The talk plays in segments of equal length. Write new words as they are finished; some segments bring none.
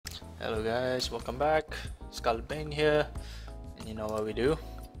Hello guys, welcome back. ScarletBane here, and you know what we do?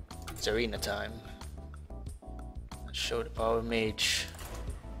 It's arena time. Let's show the power mage.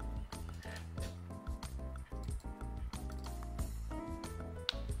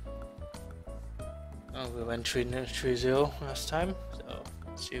 Oh, we went 3-0 last time, so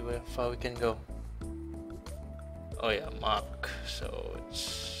let's see how far we can go. Oh yeah, mark. So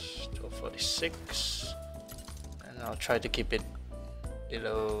it's 12:46, and I'll try to keep it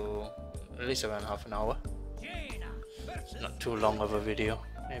below at least around half an hour. Not too long of a video.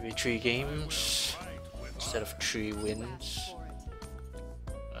 Maybe 3 games instead of 3 wins.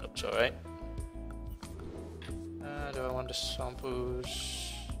 That looks alright. Do I want the samples?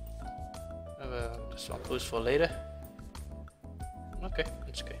 The samples for later? Okay,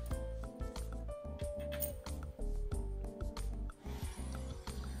 it's okay.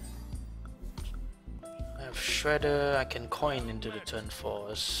 I have Shredder. I can coin into the turn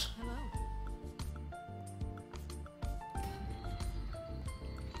 4s.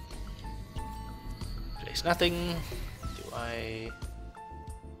 Plays nothing. Do I?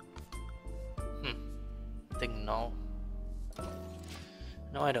 I think no.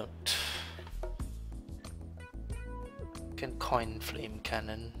 No, I don't. Can coin Flame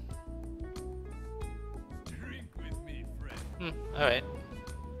Cannon. Alright.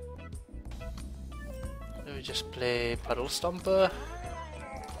 Let me just play Puddle Stomper.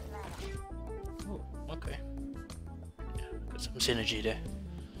 Oh, okay. Yeah, got some synergy there.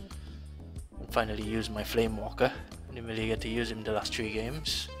 And finally use my Flame Walker. I didn't really get to use him the last 3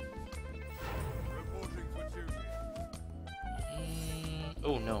 games.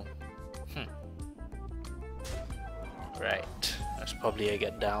 Oh no. Right. That's probably a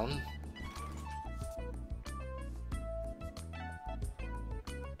get down.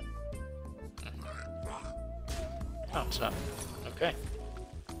 Oh, it's not. Okay.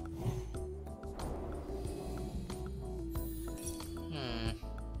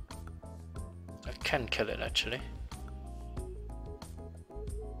 I can kill it actually.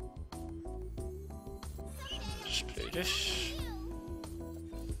 Just play this.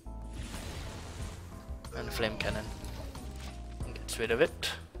 And a Flame Cannon. Gets rid of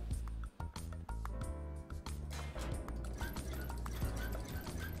it.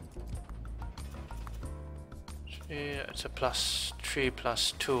 Yeah, it's a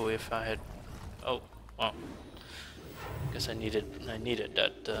 +3/+2 if I had. Oh, well. Guess I needed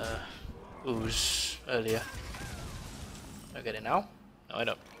that ooze earlier. Do I get it now? No, I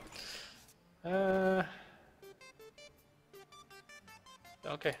don't.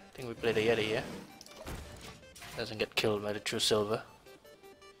 Okay, I think we played a Yeti, yeah? Doesn't get killed by the true silver.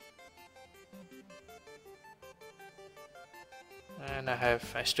 And I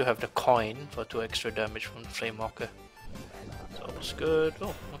still have the coin for 2 extra damage from the Flame Walker. So it's good.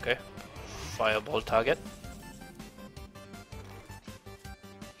 Oh, okay. Fireball target.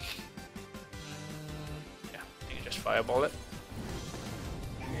 Yeah, you can just fireball it.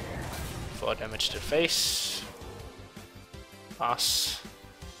 4 damage to the face. Pass.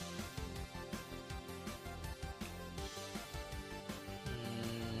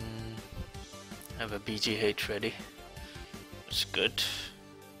 I have a BGH ready. That's good.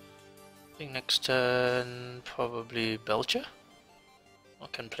 I think next turn probably Belcher. I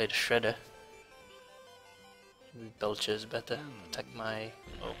can play the Shredder. Maybe Belcher is better. Attack my.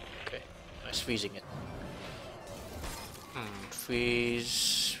 Oh, okay. Nice freezing it.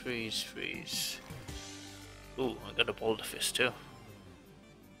 Freeze, freeze, freeze. Ooh, I got a Boulder Fist too.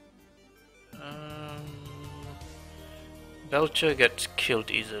 Belcher gets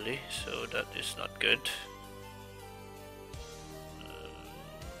killed easily, so that is not good.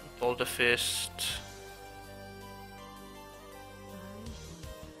 Boulder Fist.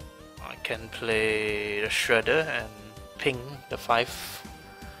 I can play the Shredder and ping the 5.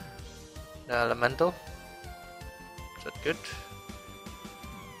 The Elemental. Is that good?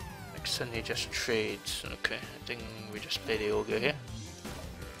 Next turn he just trades. Okay, I think we just play the Ogre here.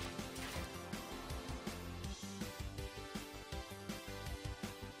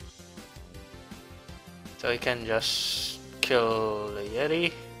 So I can just kill the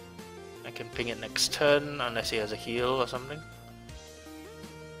Yeti. I can ping it next turn unless he has a heal or something.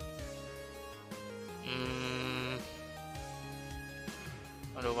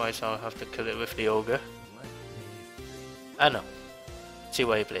 Otherwise I'll have to kill it with the Ogre. I know. See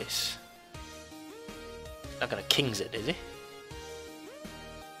what he plays. Not gonna Kings it, is he?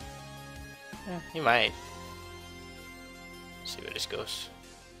 Yeah, he might. See where this goes.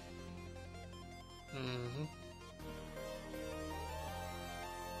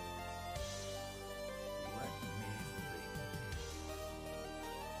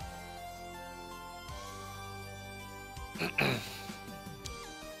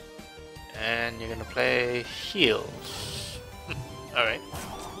 And you're gonna play heals. Alright.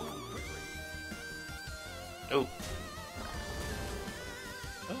 Oh.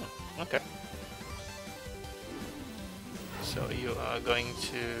 Oh, okay. So you are going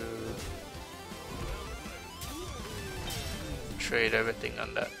to trade everything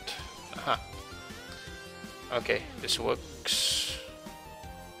on that. Aha. Okay, this works.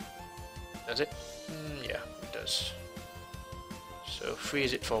 Does it? Yeah, it does. So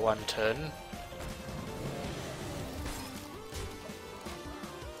freeze it for 1 turn.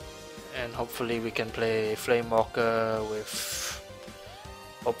 And hopefully we can play Flame Walker with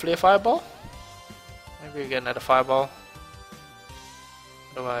hopefully a Fireball? Maybe we get another Fireball.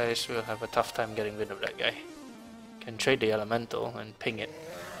 Otherwise we'll have a tough time getting rid of that guy. Can trade the Elemental and ping it.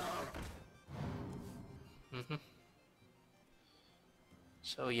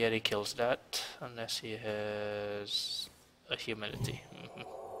 So Yeti kills that unless he has a Humility.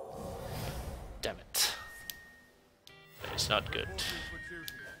 Damn it. It's not good.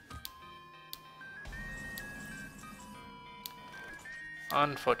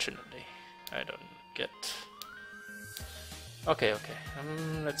 Unfortunately, I don't get. Okay,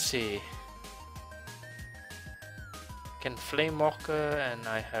 let's see. Can Flame Walker and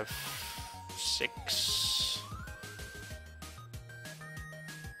I have 6.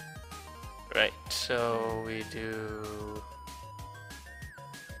 Right, so we do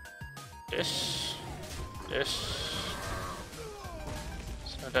this.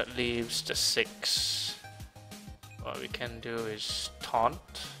 So that leaves the 6. What we can do is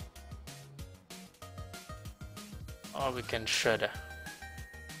taunt, or we can shredder.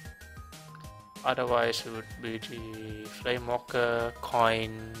 Otherwise it would be the Flame Walker,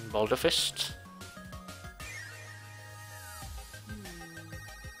 coin, Boulder Fist.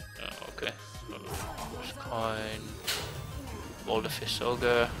 Oh, okay. Coin, Boulder Fist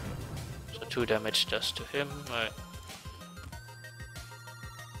Ogre. So 2 damage does to him. Right.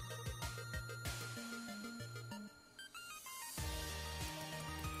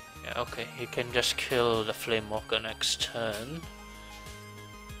 Yeah, okay, he can just kill the Flame Walker next turn.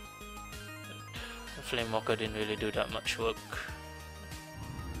 The Flame Walker didn't really do that much work.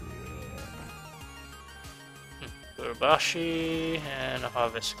 Urabashi and a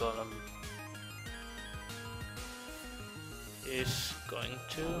Harvest Golem is going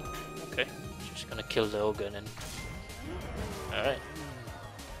to. Okay, just gonna kill the ogre then. Alright.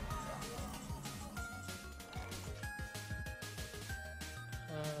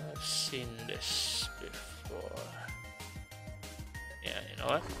 I've seen this before. Yeah, you know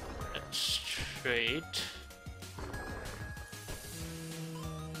what? Let's trade.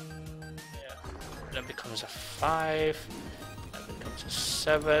 Yeah, that becomes a 5. That becomes a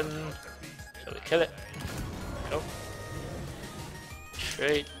 7. So we kill it. Nope.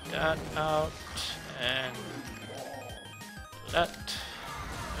 Trade that out and that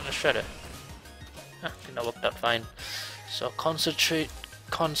and a shredder. I think that worked out fine. So consecrate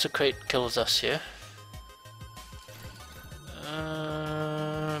kills us here.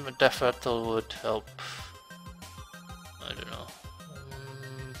 But Death Rattle would help. I don't know.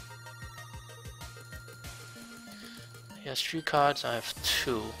 He has 3 cards. I have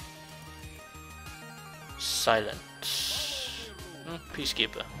 2. Silent.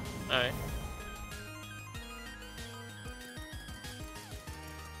 Peacekeeper. Alright.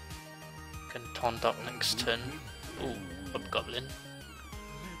 Can taunt up next turn. Ooh, Hobgoblin.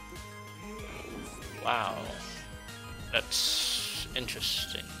 Wow. That's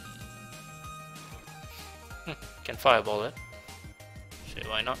interesting. Can fireball it. See,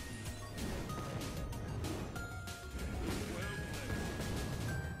 why not?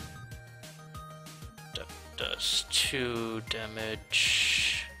 That does 2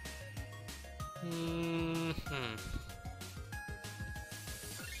 damage.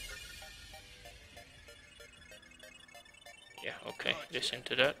 Yeah, okay, this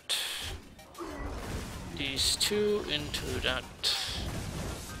into that. These 2 into that.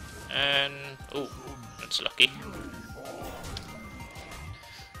 And oh, that's lucky.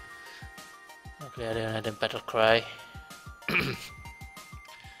 Okay, I didn't have a battle cry.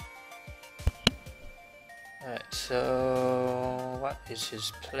 Alright, so what is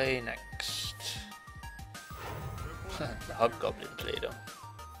his play next? The Hobgoblin play though.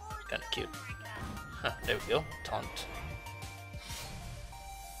 Kinda cute. There we go, taunt.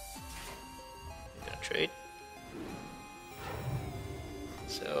 Gonna trade.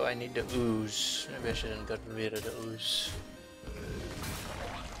 So I need the ooze. Maybe I shouldn't got rid of the ooze.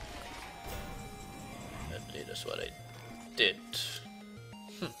 At least that's what I did.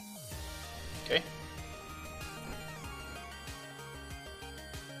 Okay.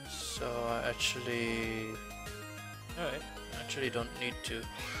 So I actually... Alright, I actually don't need to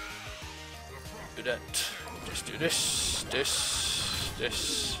do that. Just do this, this.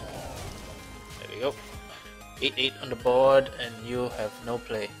 There we go. 8-8 on the board and you have no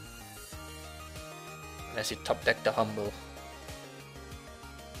play. Unless you top deck the Humble.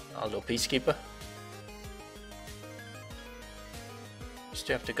 Although Peacekeeper.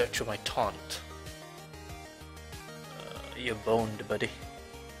 Still have to go through my taunt. You're boned, buddy.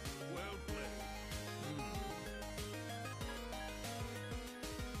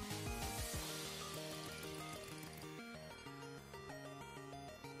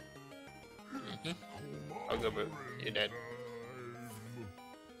 I'll go, bro. You're dead.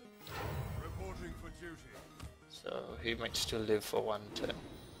 So he might still live for one turn.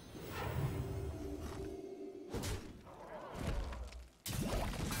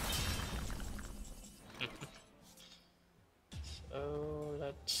 So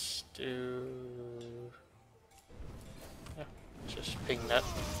let's do... Yeah, just ping that.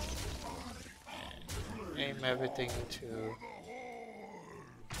 And aim everything to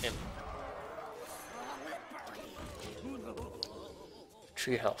him.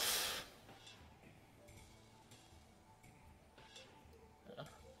 3 health. I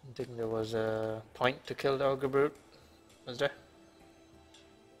think there was a point to kill the Ogre Brute. Was there?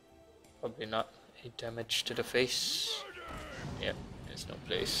 Probably not. 8 damage to the face. Yeah, there's no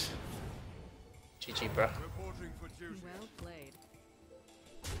place. GG, bruh. Well played.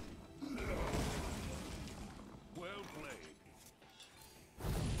 Well played.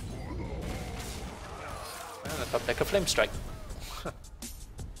 Well, I thought like a flame strike.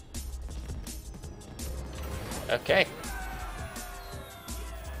 Okay.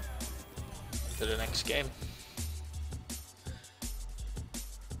 To the next game.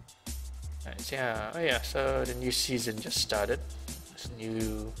 Right, yeah, oh yeah, so the new season just started. This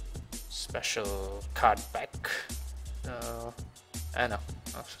new special card pack. So, I don't know.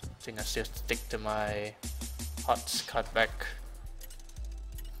 I think I still stick to my HOTS card pack.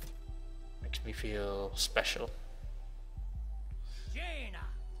 Makes me feel special. Jaina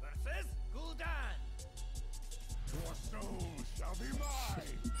versus Gul'dan. Your soul shall be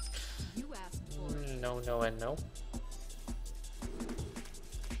mine. You asked for it. No, no, and no.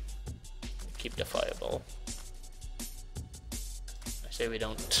 Keep the fireball. I say we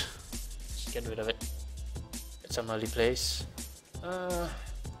don't. Just get rid of it. Get some early plays.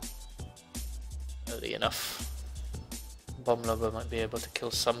 Early enough. Bomb Lover might be able to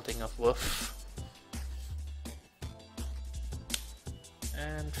kill something of worth.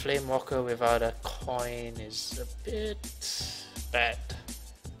 And Flame Walker without a coin is a bit bad.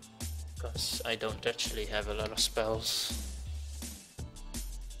 Because I don't actually have a lot of spells.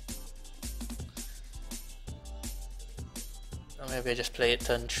 Or maybe I just play it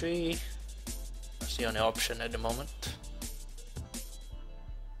turn 3. That's the only option at the moment.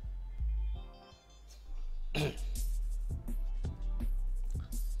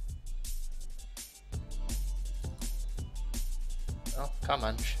 Well, come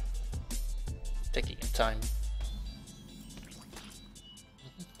on. Taking your time.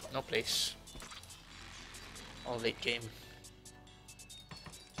 No place. All late game.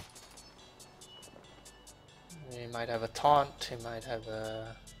 He might have a taunt, he might have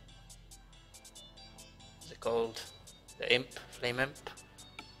a... What's it called? The imp, flame imp.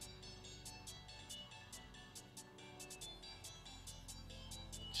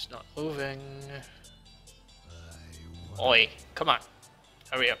 It's not moving. Oi, come on,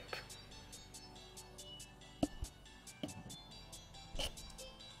 hurry up.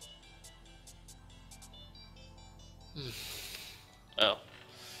 Oh.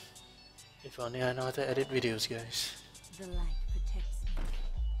 If only I know how to edit videos, guys. The light protects me.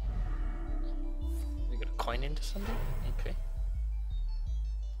 We got a coin into something? Okay.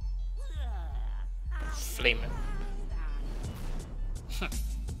 Flame it.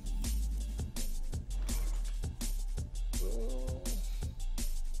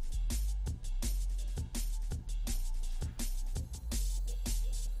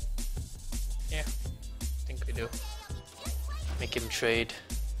 Yeah, I think we do. Make him trade.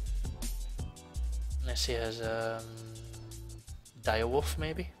 Unless he has Direwolf,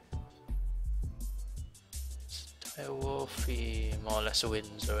 maybe? Direwolf, he more or less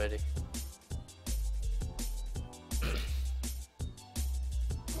wins already.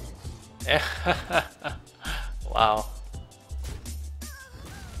 Yeah. Wow.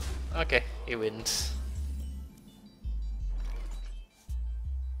 Okay, he wins.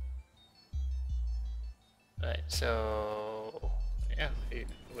 Right, so yeah, he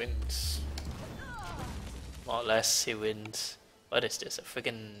wins. More or less, he wins. What is this? A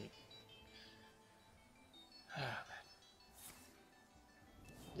friggin'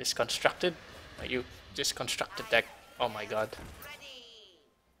 Disconstructed? Are you disconstructed deck? Oh my god.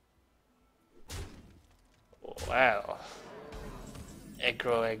 Wow.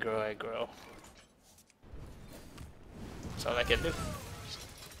 Aggro, aggro, aggro. That's all I can do.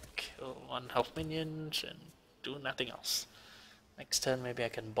 Kill one health minions and do nothing else. Next turn maybe I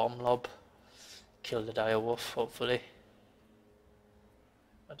can bomb lob. Kill the dire wolf, hopefully.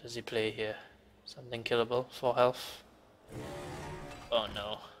 What does he play here? Something killable, 4 health. Oh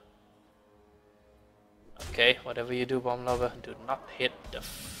no. Okay, whatever you do, bomb lover, do not hit the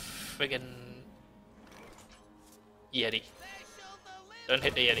friggin' Yeti. Don't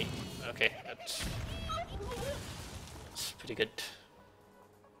hit the Yeti. Okay, that's pretty good.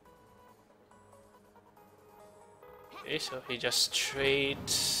 Okay, so he just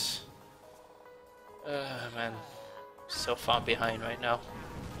trades. Man, so far behind right now.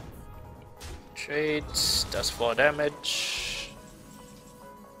 Trades, does 4 damage.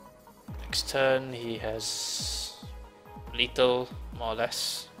 Next turn he has lethal, more or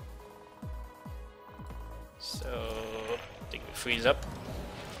less. So I think we freeze up.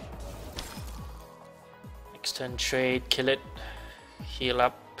 Next turn trade, kill it, heal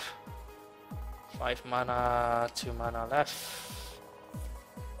up. 5 mana, 2 mana left.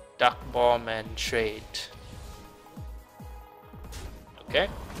 Dark bomb and trade. Okay.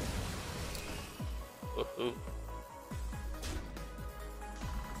 Woohoo.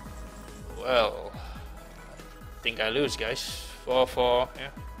 Well, I think I lose, guys. 4-4, yeah.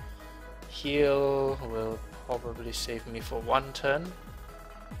 Heal will probably save me for 1 turn.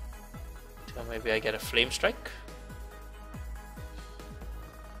 Till maybe I get a flame strike.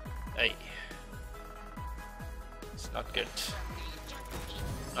 Hey. It's not good.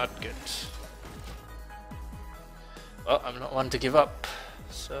 Not good. Well, I'm not one to give up,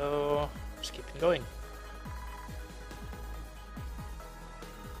 so just keep it going.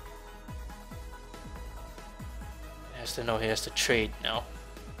 He has to know he has to trade now.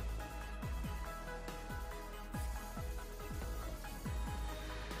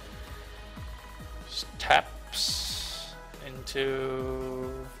 Just taps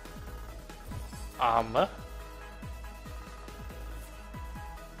into armor.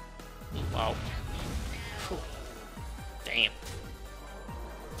 Wow. Whew. Damn.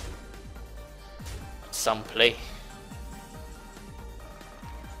 Some play.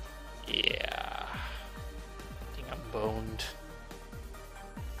 Yeah. I think I'm boned.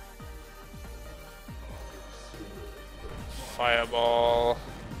 Fireball.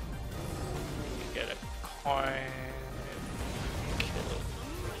 You get a coin.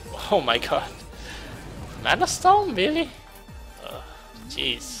 Kill. Oh my god. Mana Storm, really?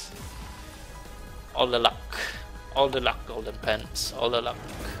 Jeez. All the luck. All the luck, golden pants. All the luck.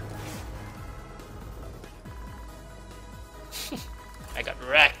 I got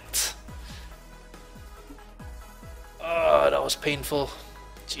wrecked. Oh, that was painful.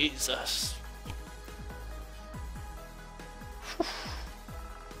 Jesus.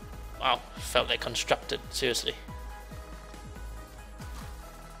 Wow, felt like constructed, seriously.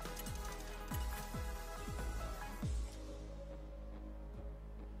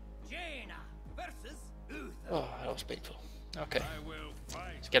 Oh, that was painful. Okay.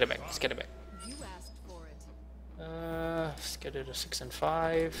 Let's get it back. Let's get it back. You asked for it. Let's get it to 6 and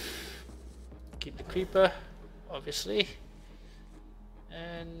 5. Keep the creeper, obviously.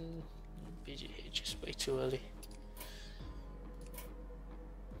 And BGH is way too early.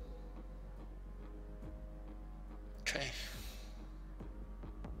 Okay.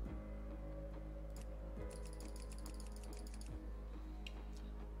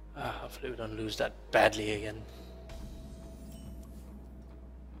 Hopefully we don't lose that badly again.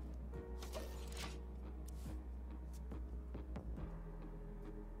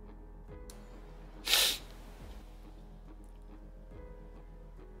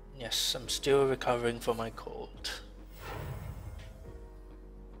 Yes, I'm still recovering from my cold.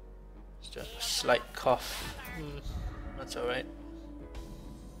 Just a slight cough. That's alright.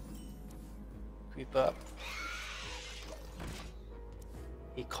 Creep up.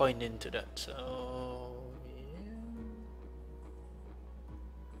 He coined into that, so yeah.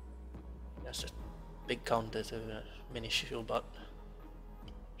 That's a big counter to a mini shield bot.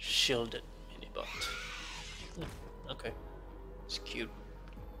 Shielded mini bot. Okay, it's cute.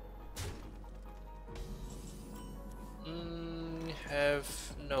 Have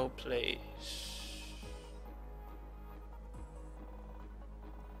no place.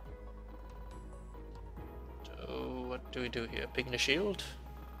 So what do we do here? Ping the shield?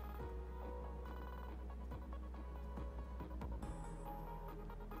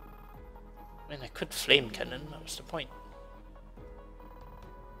 I mean, I could flame cannon, that was the point.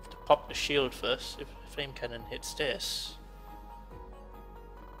 To pop the shield first, if the flame cannon hits this.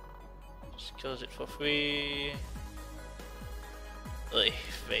 Just kills it for free. Oy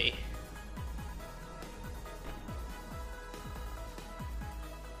vey.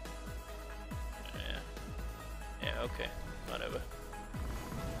 Yeah, okay, whatever.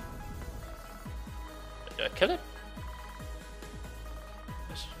 Did I kill it?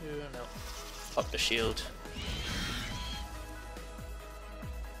 No. Pop the shield.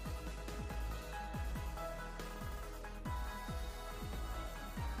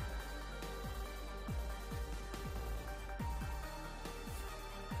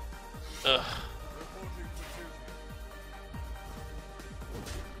 Ugh.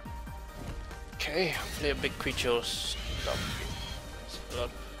 Okay, hopefully a big creature will stop. That's a lot.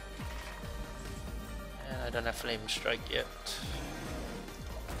 And I don't have flame strike yet.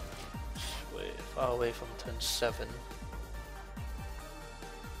 Far away from turn 7.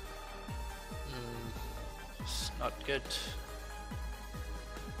 It's not good.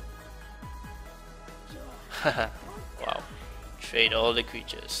 Wow. Trade all the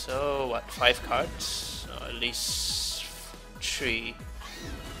creatures. So what, 5 cards? Or at least 3.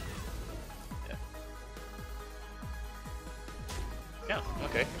 Yeah,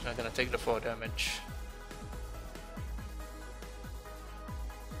 okay. It's not gonna take the 4 damage.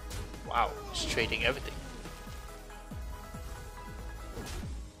 Wow, it's trading everything.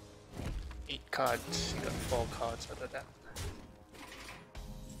 8 cards, you got 4 cards out of that.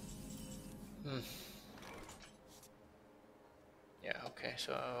 Yeah, okay,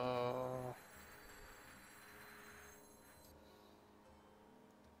 so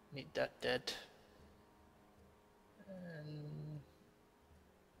need that dead. And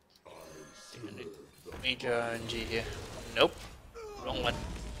I think I need major RNG here. Nope, wrong one.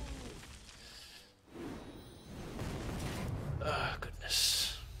 Ah,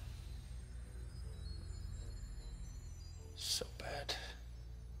 goodness. So bad.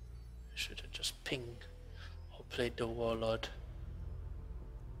 I should have just pinged or played the Warlord.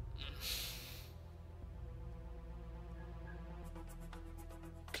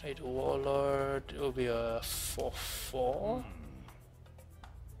 Play the Warlord, it will be a 4/4.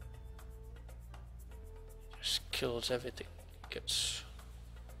 Just kills everything. Gets.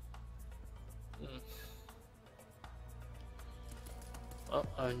 Well,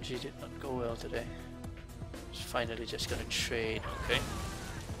 RNG did not go well today. It's finally just gonna trade, okay.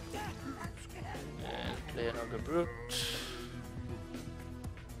 And play an Ogre Brute.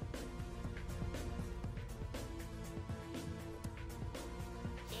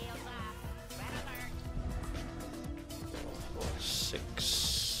 Four,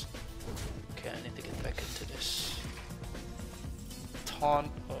 6. Okay, I need to get back into this.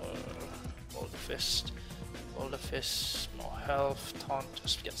 Taunt or Boulder Fist. Boulder Fist, more health. Taunt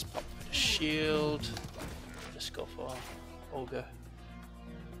just gets popped with a shield. Just go for Ogre.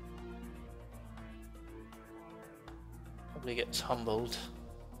 Probably gets humbled.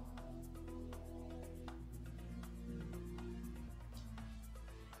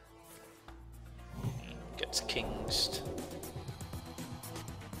 Gets kingsed.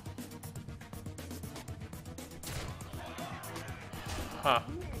 Huh.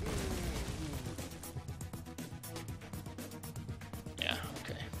 Yeah,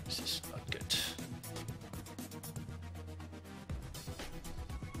 okay. This is not good.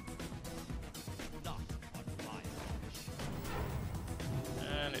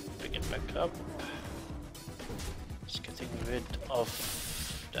 And it pick it back up. Just getting rid of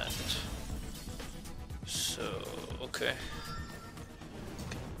that. So, okay.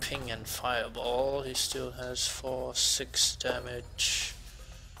 Ping and Fireball. He still has 4, 6 damage.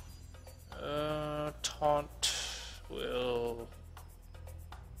 Taunt will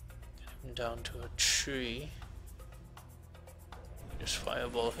get him down to a 3. Just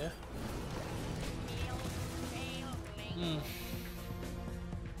Fireball here.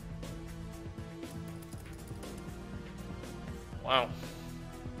 Wow.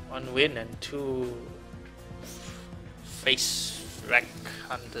 1 win and 2 face Rekt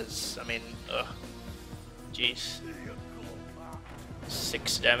hunters. I mean, jeez.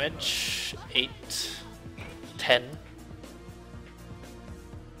 6 damage, 8, 10.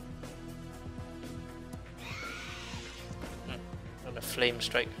 And a Flame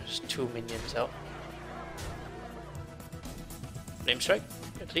Strike, there's 2 minions out. Flame Strike,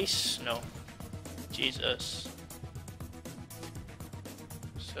 at least? No. Jesus.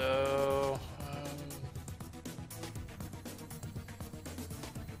 So...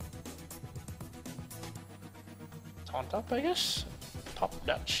 taunt up, I guess? Pop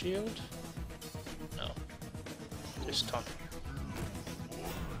that shield. this taunt.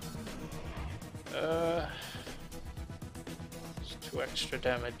 It's 2 extra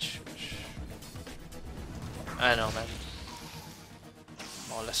damage. Which I know, man.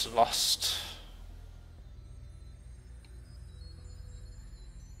 More or less lost.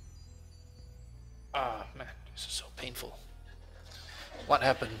 Ah, man, this is so painful. What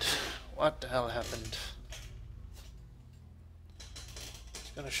happened? What the hell happened?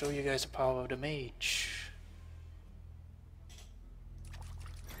 Just gonna show you guys the power of the mage.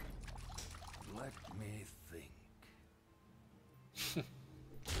 Let me think.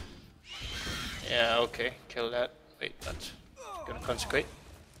 Yeah, okay, kill that. Wait, that's gonna consecrate.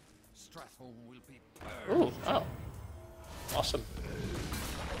 Stratholme will be Ooh, oh. Awesome.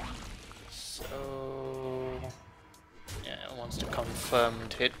 So yeah, wants the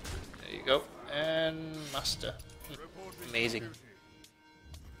confirmed hit. There you go. And master. Amazing.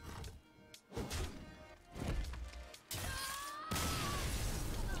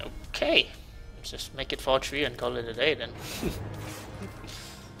 Okay. Let's just make it 4-3 and call it a day then.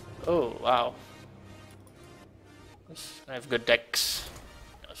 Oh wow. I have good decks.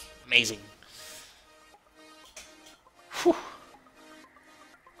 That's amazing. Whew.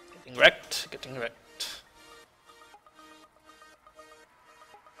 Getting wrecked, getting wrecked.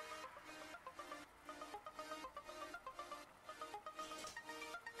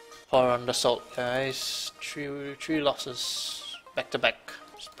 Power on the salt, guys. Three losses back to back.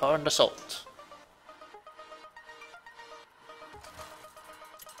 Just power on the salt.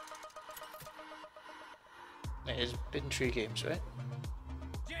 It's been 3 games, right?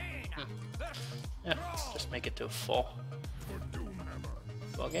 Yeah, just make it to 4.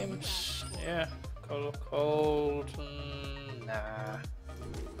 4 games. Yeah, cold. Nah.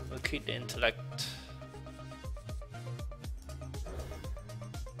 We'll keep the intellect.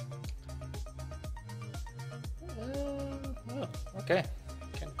 Oh, okay.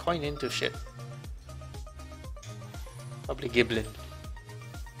 Can coin into shit. Probably Giblin.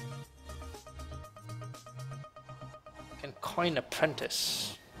 Can coin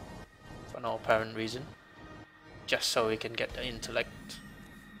Apprentice for no apparent reason. Just so we can get the intellect.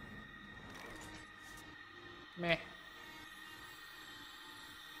 Meh.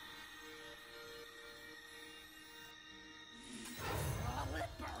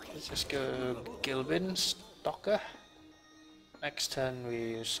 Let's just go Gilbin, Stalker. Next turn we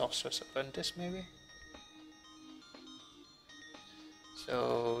use Sorcerer's Apprentice maybe.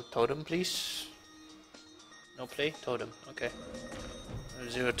 So Totem please. No play? Totem, okay.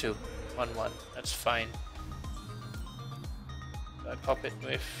 0-2, 1-1, that's fine. Do I pop it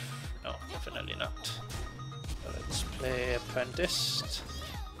with... no, definitely not. So let's play Apprenticed.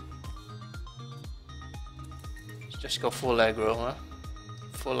 Let's just go full aggro, huh?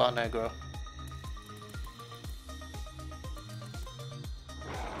 Full on aggro.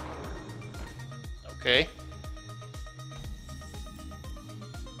 Okay.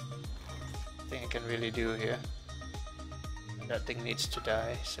 Nothing I can really do here. And that thing needs to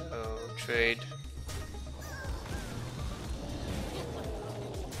die, so trade.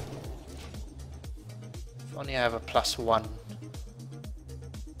 If only I have a +1.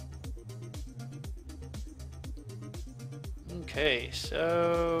 Okay,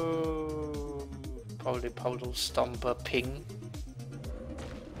 so probably Puddle Stomper Ping.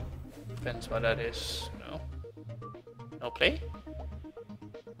 Depends what that is. No. No play?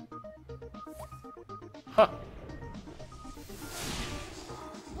 Huh.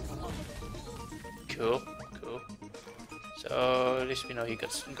 Cool, cool. So at least we know he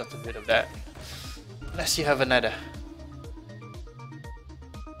got a bit of that. Unless you have another.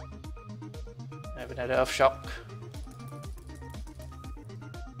 I have another of shock.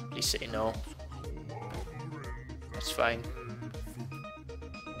 Please say no. That's fine.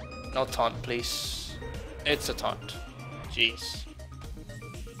 No taunt, please. It's a taunt. Jeez.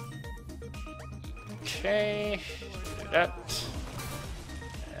 Okay, do that.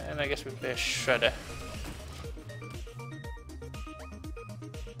 And I guess we play a Shredder.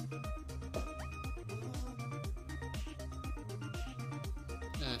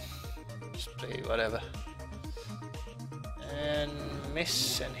 Just play whatever. And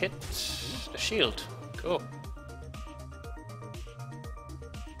miss and hit the shield. Cool.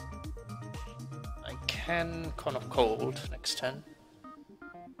 I can Con of Cold next turn.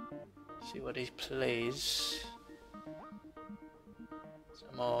 See what he plays.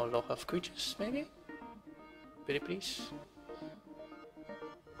 Some more low health creatures, maybe? Pretty please.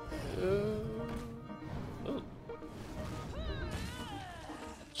 Ooh.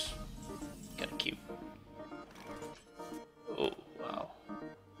 That's kinda cute. Oh, wow.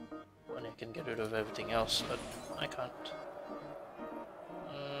 When I can get rid of everything else, but I can't.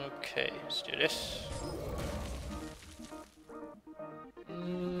 Okay, let's do this.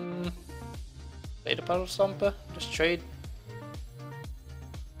 Play the Puddle Stomper, just trade.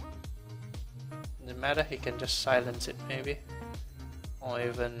 Doesn't matter, he can just silence it maybe. Or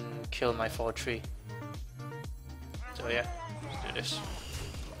even kill my 4-3. So yeah, let's do this.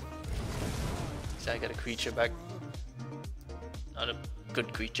 So I get a creature back. Not a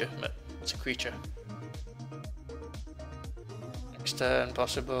good creature, but it's a creature. Next turn,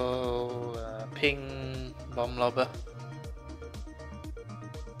 possible ping, bomb lobber.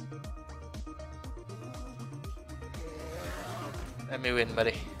 Let me win,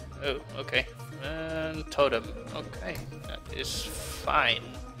 buddy. Oh, okay. And totem. Okay, that is fine.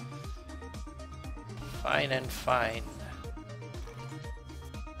 Fine and fine.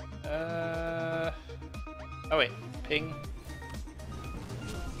 Oh wait, ping.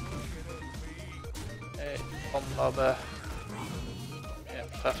 Hey, bomb lobber. Yeah,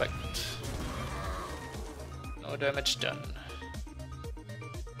 perfect. No damage done.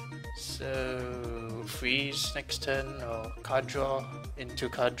 So freeze next turn or card draw into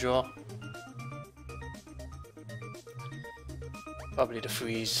card draw. Probably the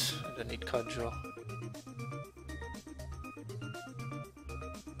freeze. I don't need card draw.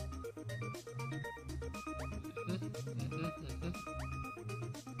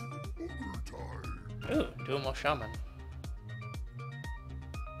 Ooh, do more shaman.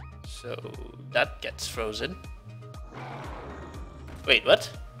 So that gets frozen. Wait,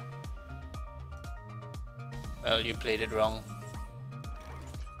 what? Well, you played it wrong.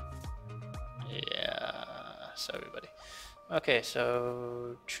 Yeah, sorry, buddy. Okay,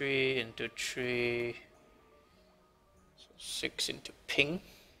 so 3 into 3. So 6 into ping.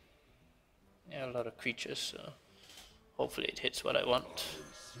 Yeah, a lot of creatures, so hopefully it hits what I want.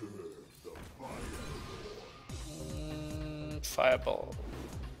 Fireball.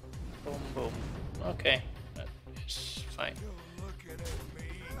 Boom, boom. Okay, that is fine.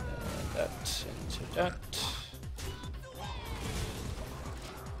 That into that.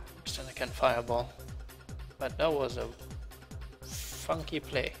 Then I can fireball. But that was a funky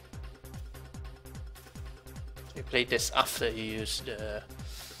play. You played this after you used the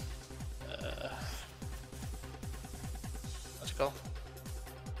what's it called?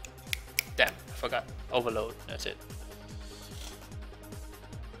 Damn, I forgot. Overload, that's it.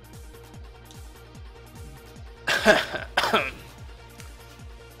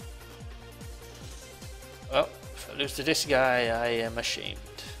 Well, if I lose to this guy, I am ashamed.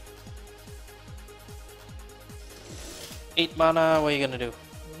 8 mana, what are you gonna do?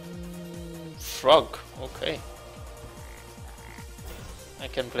 Frog, okay. I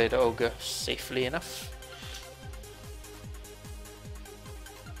can play the ogre safely enough.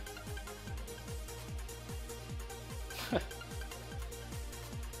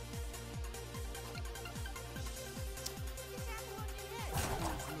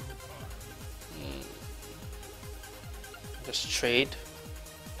 Just trade,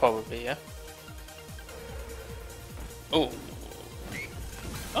 probably, yeah. Oh,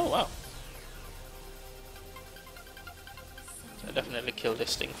 oh wow! So I definitely kill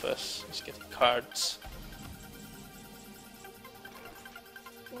this thing first. Let's get the cards.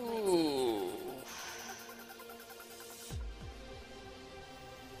 Ooh.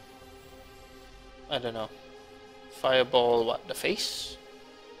 I don't know. Fireball, what, the face?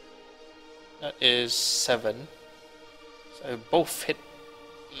 That is 7. So both hit.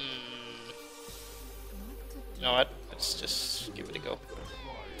 You know what? Let's just give it a go.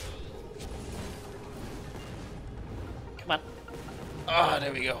 Come on. Ah,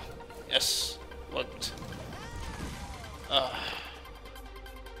 there we go. Yes, worked.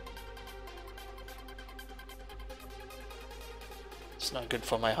 It's not good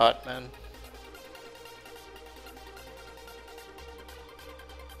for my heart, man.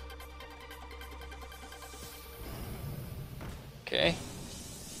 Okay.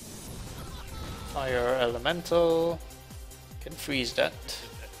 Fire elemental. Can freeze that.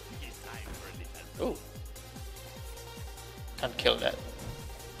 Oh. Can't kill that.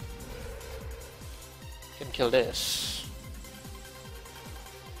 Can kill this.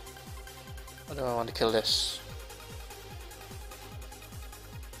 Or do I want to kill this?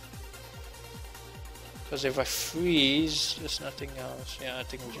 Because if I freeze, there's nothing else. Yeah, I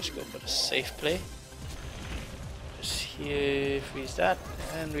think we just go for the safe play. Just here, freeze that,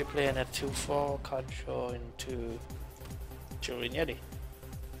 and we play in a 2/4 card draw into Julian Yeti.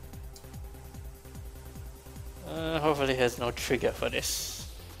 Hopefully he has no trigger for this.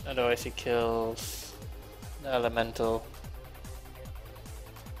 Otherwise he kills the elemental.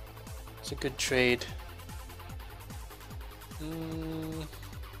 It's a good trade. Mm,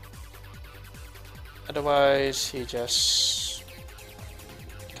 otherwise, he just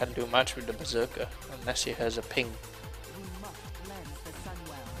can't do much with the berserker unless he has a ping. We must cleanse the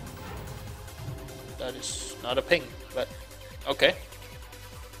Sunwell. That is not a ping, but okay.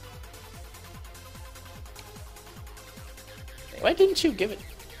 Why didn't you give it?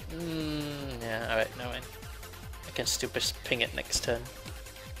 Yeah, alright, no mind. I can still ping it next turn.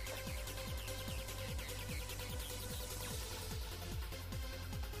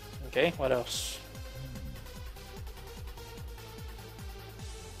 Okay, what else?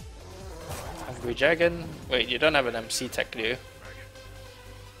 Hungry Dragon. Wait, you don't have an MC tech, do you?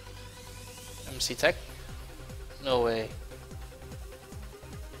 MC tech? No way.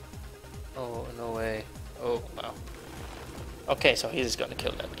 Oh, no way. Oh, wow. Okay, so he's gonna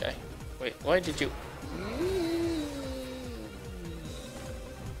kill that guy. Wait, why did you...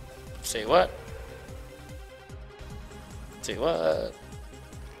 Say what? Say what?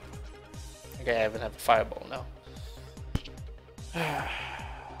 Okay, I even have a fireball now.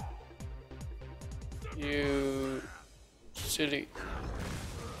 You... Silly.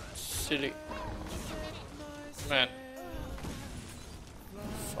 Silly. Man.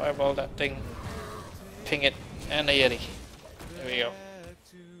 Fireball that thing. Ping it. And a Yeti. There we go.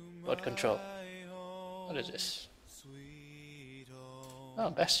 Board control. What is this? Oh,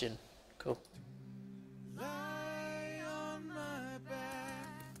 Bastion. Cool.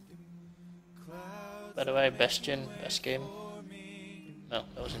 By the way, Bastion, best game. No,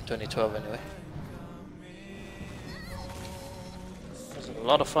 that was in 2012 anyway. There's a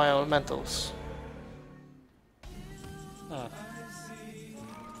lot of fire elementals. Huh.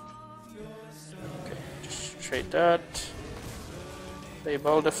 Okay, just trade that. Play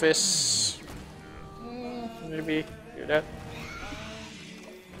Boulder Fist. Maybe do that.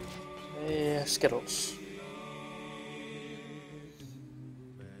 Yeah, Skittles.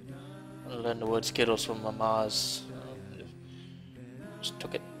 I learned the word Skittles from my Mars. Just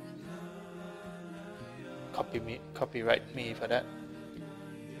took it. Copyright me for that.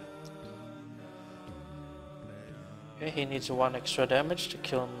 Okay, he needs 1 extra damage to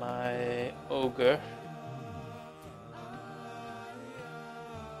kill my ogre.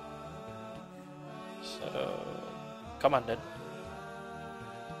 So, come on then.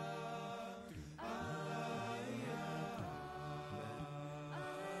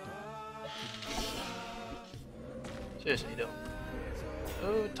 Seriously though.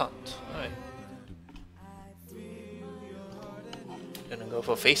 Oh, taunt. Alright. Gonna go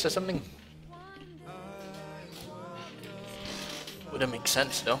for face or something? Wouldn't make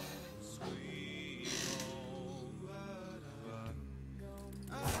sense though.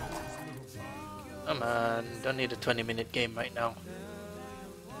 Come on, don't need a 20-minute game right now.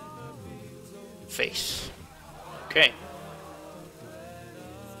 Face. Okay.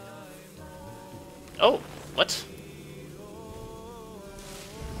 Oh, what?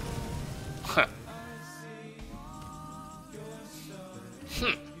 Huh.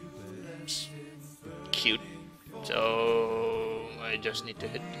 Cute. So I just need to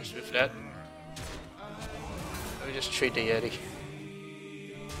hit this with that. Let me just trade the Yeti.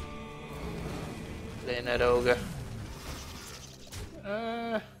 Playing that ogre.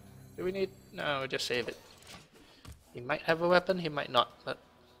 Do we need? No, just save it. He might have a weapon, he might not, but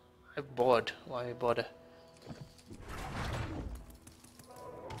I'm bored. Why bother?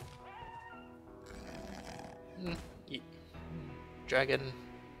 Dragon.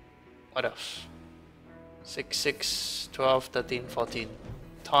 What else? 6, 6, 12, 13, 14.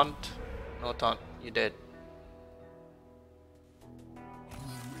 Taunt. No taunt. You dead.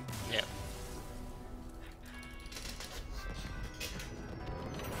 Yeah.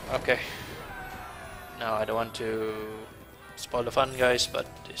 Okay. Now I don't want to spoil the fun, guys, but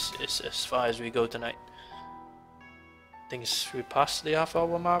this is as far as we go tonight. Things we passed the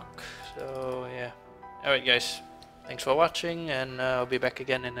half-hour mark, so yeah. Alright guys, thanks for watching, and I'll be back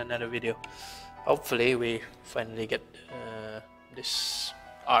again in another video. Hopefully we finally get this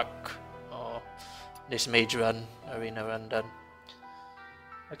arc or this mage run, arena run done.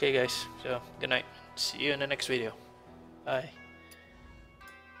 Okay guys, so good night. See you in the next video. Bye.